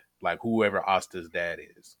dad, like whoever Asta's dad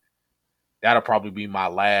is. That'll probably be my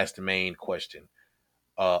last main question.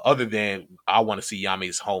 Other than I want to see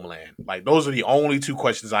Yami's homeland. Like those are the only two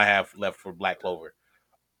questions I have left for Black Clover.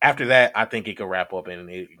 After that, I think it can wrap up and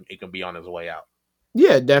it can be on its way out.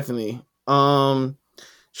 Yeah, definitely. Shoha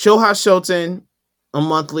Shoten, a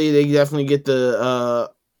monthly, they definitely get a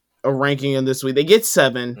ranking in this week. They get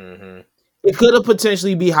 7. Mm-hmm. It could have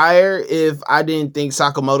potentially be higher if I didn't think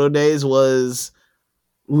Sakamoto Days was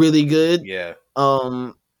really good. Yeah.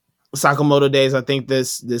 Sakamoto Days, I think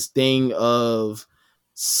this thing of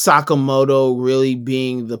Sakamoto really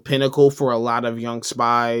being the pinnacle for a lot of young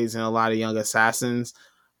spies and a lot of young assassins.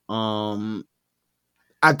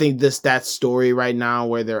 I think that story right now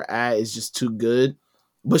where they're at is just too good.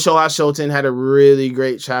 But Shoha Shoten had a really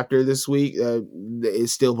great chapter this week. It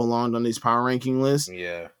still belonged on these power ranking lists.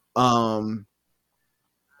 Yeah. Um,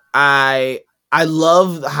 I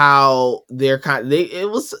love how they're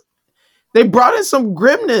they brought in some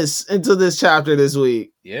grimness into this chapter this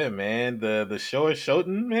week. Yeah, man. The show is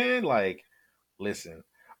Shoten, man. Like, listen,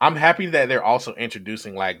 I'm happy that they're also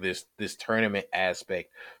introducing like this tournament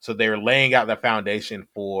aspect. So they're laying out the foundation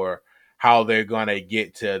for how they're gonna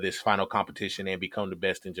get to this final competition and become the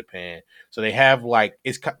best in Japan. So they have like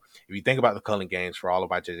if you think about the Culling Games for all of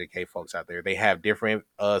my JJK folks out there, they have different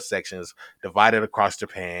sections divided across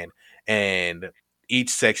Japan, and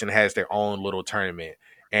each section has their own little tournament.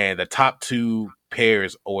 And the top two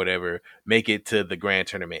pairs or whatever make it to the grand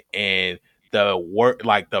tournament, and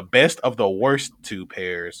the best of the worst two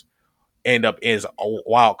pairs end up as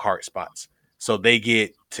wild card spots. So they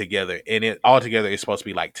get together, and it all together is supposed to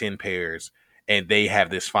be like 10 pairs, and they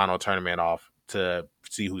have this final tournament off to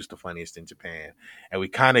see who's the funniest in Japan. And we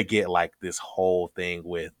kind of get like this whole thing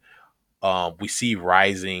with we see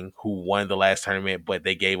Rising, who won the last tournament, but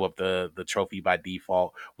they gave up the trophy by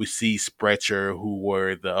default. We see Sprecher, who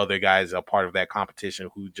were the other guys a part of that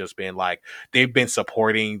competition, who just been like they've been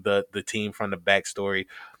supporting the team from the backstory.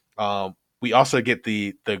 We also get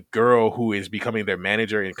the girl who is becoming their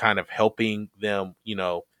manager and kind of helping them,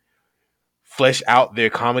 flesh out their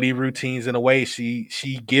comedy routines in a way.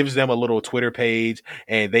 She gives them a little Twitter page,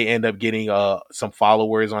 and they end up getting some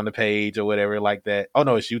followers on the page or whatever like that. Oh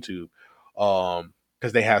no, it's YouTube.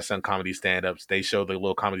 Because they have some comedy stand-ups. They show the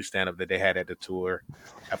little comedy stand-up that they had at the tour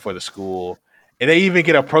for the school. And they even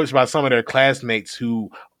get approached by some of their classmates who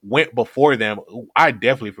went before them. I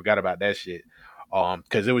definitely forgot about that shit.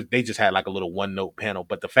 Because they just had like a little one note panel,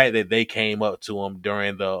 but the fact that they came up to them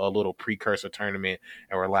during a little precursor tournament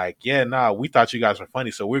and were like, "Yeah, nah, we thought you guys were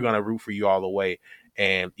funny, so we're gonna root for you all the way."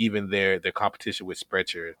 And even their competition with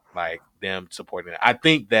Sprecher, like them supporting it, I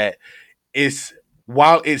think that it's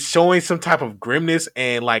while it's showing some type of grimness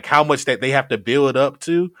and like how much that they have to build up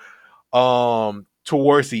to,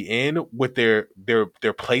 towards the end with their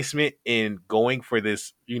placement in going for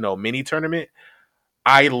this mini tournament.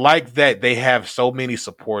 I like that they have so many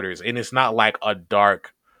supporters, and it's not like a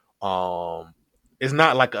dark, it's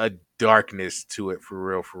not like a darkness to it for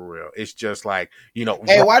real, for real. It's just like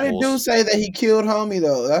Hey, why did dude rivals. say that he killed homie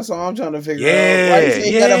though? That's all I'm trying to figure out. Why he Yeah,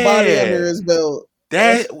 say he got a body under yeah, his belt?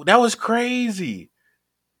 that was crazy.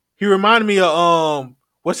 He reminded me of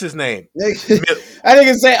what's his name? I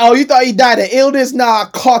didn't say, "Oh, you thought he died of illness?" Nah, I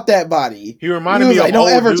caught that body. He reminded He was me like, of "Don't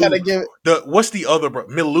old ever dude. try to give." What's the other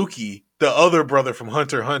Miluki, the other brother from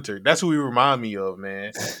Hunter x Hunter. That's who he remind me of,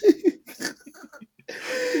 man.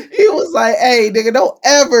 He was like, "Hey, nigga, don't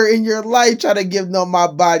ever in your life try to give no my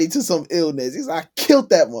body to some illness." He's like, "I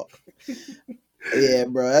killed that one." Yeah,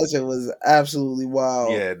 bro, that shit was absolutely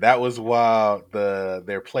wild. Yeah, that was wild.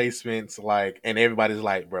 Their placements, like, and everybody's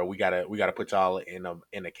like, bro, we gotta put y'all in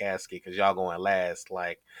a casket because y'all going last.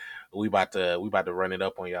 Like, we about to run it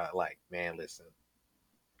up on y'all. Like, man, listen.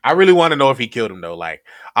 I really want to know if he killed him though. Like,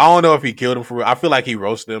 I don't know if he killed him for real. I feel like he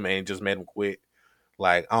roasted him and just made him quit.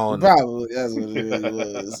 Like, I don't know. Probably that's what it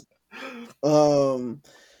really was. All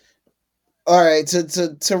right,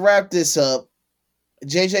 to wrap this up,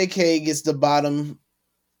 JJK gets the bottom.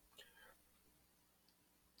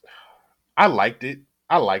 I liked it.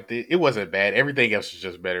 It wasn't bad. Everything else was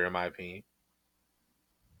just better in my opinion.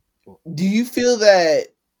 Do you feel that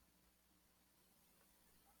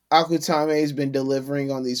Akutame has been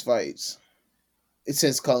delivering on these fights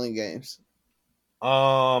since Culling Games?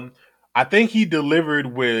 I think he delivered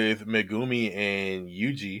with Megumi and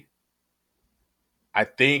Yuji. I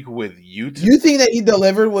think with Yuta, You think that he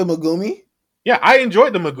delivered with Megumi? yeah, I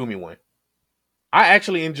enjoyed the Megumi one. I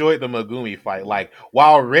actually enjoyed the Megumi fight. Like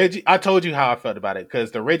while Reggie, I told you how I felt about it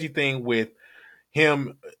because the Reggie thing with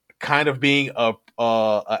him kind of being a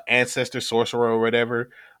ancestor sorcerer or whatever.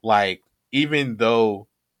 Like even though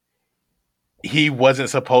he wasn't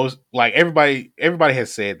supposed, like everybody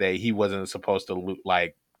has said that he wasn't supposed to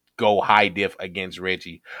like go high diff against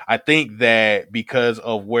Reggie. I think that because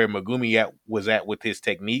of where Megumi was at with his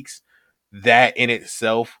techniques, that in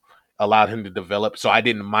itself allowed him to develop. So I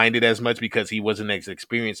didn't mind it as much because he wasn't as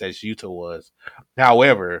experienced as Yuta was.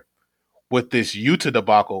 However, with this Yuta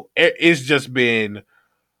debacle, it's just been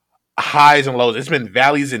highs and lows. It's been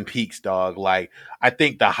valleys and peaks, dog. Like I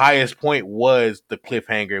think the highest point was the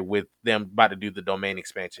cliffhanger with them about to do the domain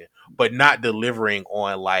expansion, but not delivering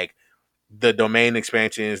on like the domain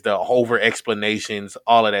expansions, the over explanations,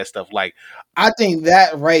 all of that stuff. Like I think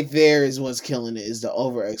that right there is what's killing it, is the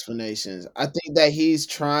over explanations. I think that he's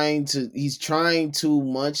trying too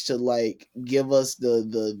much to like give us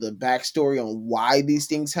the backstory on why these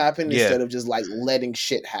things happen yeah, instead of just like letting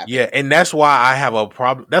shit happen. yeah, and that's why I have a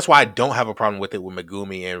problem. That's why I don't have a problem with it with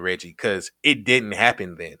Megumi and Reggie because it didn't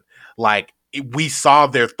happen then. Like we saw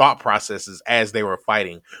their thought processes as they were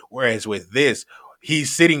fighting, whereas with this,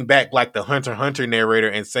 he's sitting back like the Hunter narrator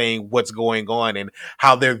and saying what's going on and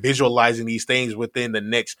how they're visualizing these things within the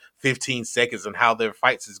next 15 seconds and how their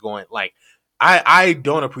fights is going. Like I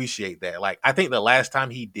don't appreciate that. Like I think the last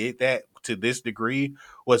time he did that to this degree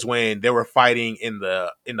was when they were fighting in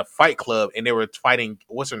the Fight Club and they were fighting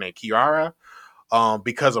what's her name, Kiara,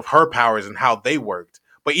 because of her powers and how they worked.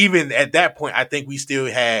 But even at that point, I think we still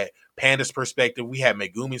had Panda's perspective, we had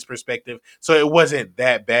Megumi's perspective, so it wasn't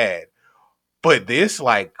that bad. But this,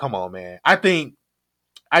 like, come on, man. I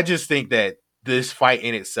just think that this fight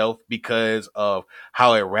in itself, because of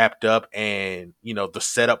how it wrapped up and, you know, the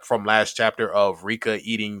setup from last chapter of Rika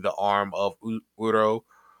eating the arm of Uro,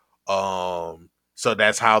 so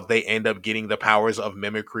that's how they end up getting the powers of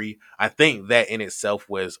mimicry. I think that in itself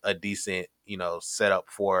was a decent, you know, setup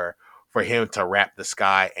for him to wrap the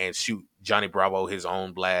sky and shoot Johnny Bravo his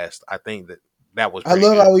own blast. I think that was I pretty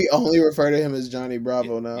love good. how we only refer to him as Johnny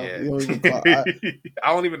Bravo now. Yeah. We don't even call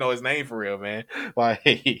I don't even know his name for real, man. Like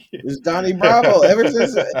it's Johnny Bravo. Ever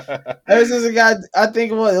since it got, I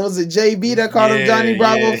think it was a JB that called him Johnny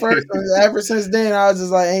Bravo first. And ever since then, I was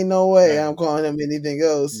just like, ain't no way I'm calling him anything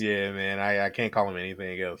else. Yeah, man. I can't call him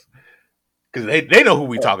anything else because they know who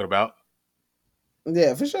we talking about.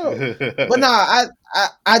 Yeah, for sure. But nah,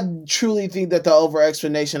 I truly think that the over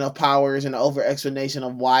explanation of powers and the over explanation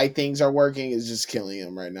of why things are working is just killing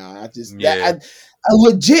him right now. I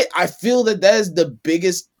legit I feel that is the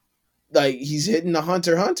biggest, like he's hitting the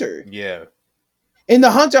Hunter. Yeah. And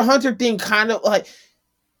the Hunter thing kind of like,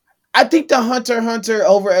 I think the Hunter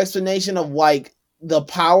over explanation of like the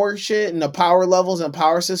power shit and the power levels and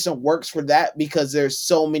power system works for that because there's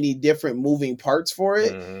so many different moving parts for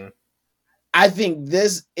it. Mm-hmm. I think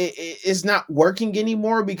this it's not working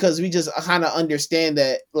anymore because we just kind of understand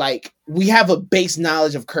that like we have a base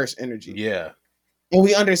knowledge of curse energy. Yeah. And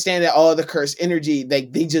we understand that all the curse energy,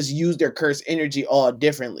 like they just use their curse energy all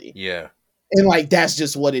differently. Yeah. And like that's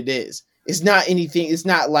just what it is. It's not anything, it's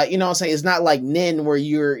not like, you know what I'm saying? It's not like Nin where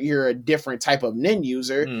you're a different type of Nin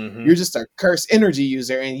user. Mm-hmm. You're just a curse energy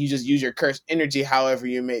user and you just use your curse energy however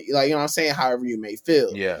you may, like, you know what I'm saying, however you may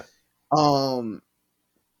feel. Yeah.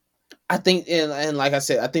 I think, and like I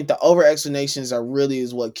said, I think the over explanations are really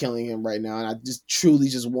is what killing him right now. And I just truly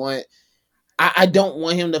just want, I don't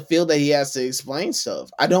want him to feel that he has to explain stuff.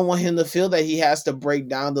 I don't want him to feel that he has to break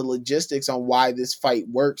down the logistics on why this fight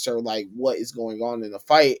works or like what is going on in the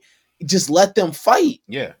fight. Just let them fight.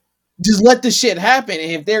 Yeah. Just let the shit happen.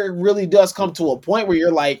 And if there really does come to a point where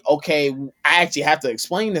you're like, okay, I actually have to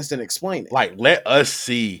explain this, then explain it. Like, let us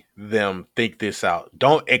see them think this out.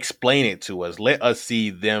 Don't explain it to us. Let us see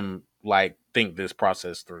them like think this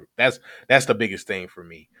process through. That's the biggest thing for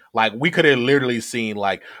me. Like we could have literally seen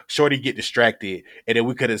like Shorty get distracted, and then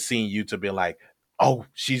we could have seen you to be like, "Oh,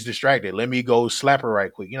 she's distracted. Let me go slap her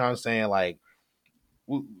right quick." You know what I'm saying? Like,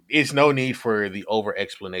 it's no need for the over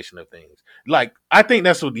explanation of things. Like, I think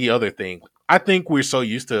that's what the other thing. I think we're so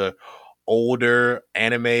used to older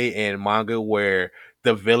anime and manga where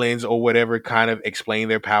the villains or whatever kind of explain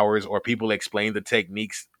their powers or people explain the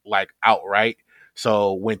techniques like outright.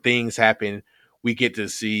 So when things happen, we get to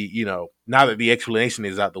see, you know, now that the explanation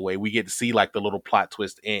is out the way, we get to see like the little plot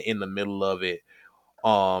twist in the middle of it.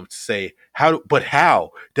 To say how, but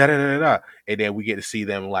how, da da da da, and then we get to see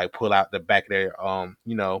them like pull out the back of their,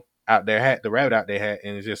 you know, out their hat, the rabbit out their hat,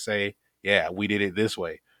 and just say, yeah, we did it this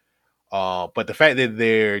way. But the fact that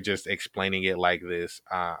they're just explaining it like this,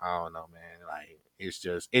 I don't know, man. Like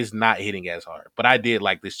it's not hitting as hard. But I did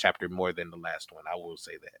like this chapter more than the last one. I will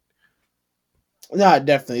say that. No,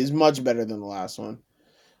 definitely, it's much better than the last one.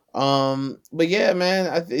 But yeah,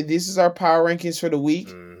 man, this is our power rankings for the week.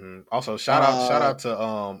 Mm-hmm. Also, shout out to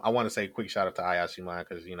I want to say quick shout out to Ayashimon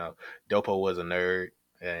because Dopo was a nerd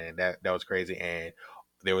and that was crazy. And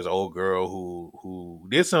there was an old girl who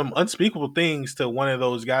did some unspeakable things to one of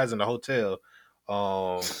those guys in the hotel.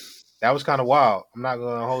 That was kind of wild. I'm not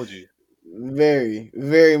gonna hold you. Very,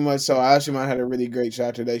 very much so. Ayashimon had a really great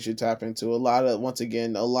chapter they should tap into. A lot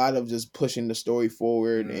of just pushing the story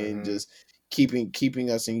forward and just keeping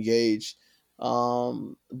us engaged.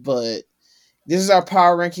 But this is our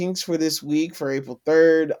power rankings for this week for April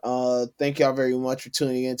 3rd. Thank y'all very much for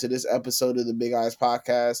tuning into this episode of the Big Eyes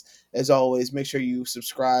Podcast. As always, make sure you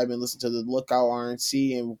subscribe and listen to the Lookout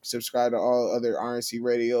RNC and subscribe to all other RNC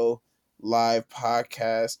Radio live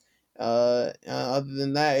podcasts. Other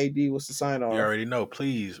than that, AD, what's the sign off? You already know.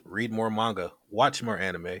 Please read more manga, watch more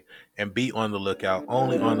anime, and be on the lookout,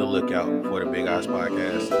 only on the lookout for the Big Eyes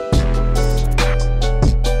Podcast.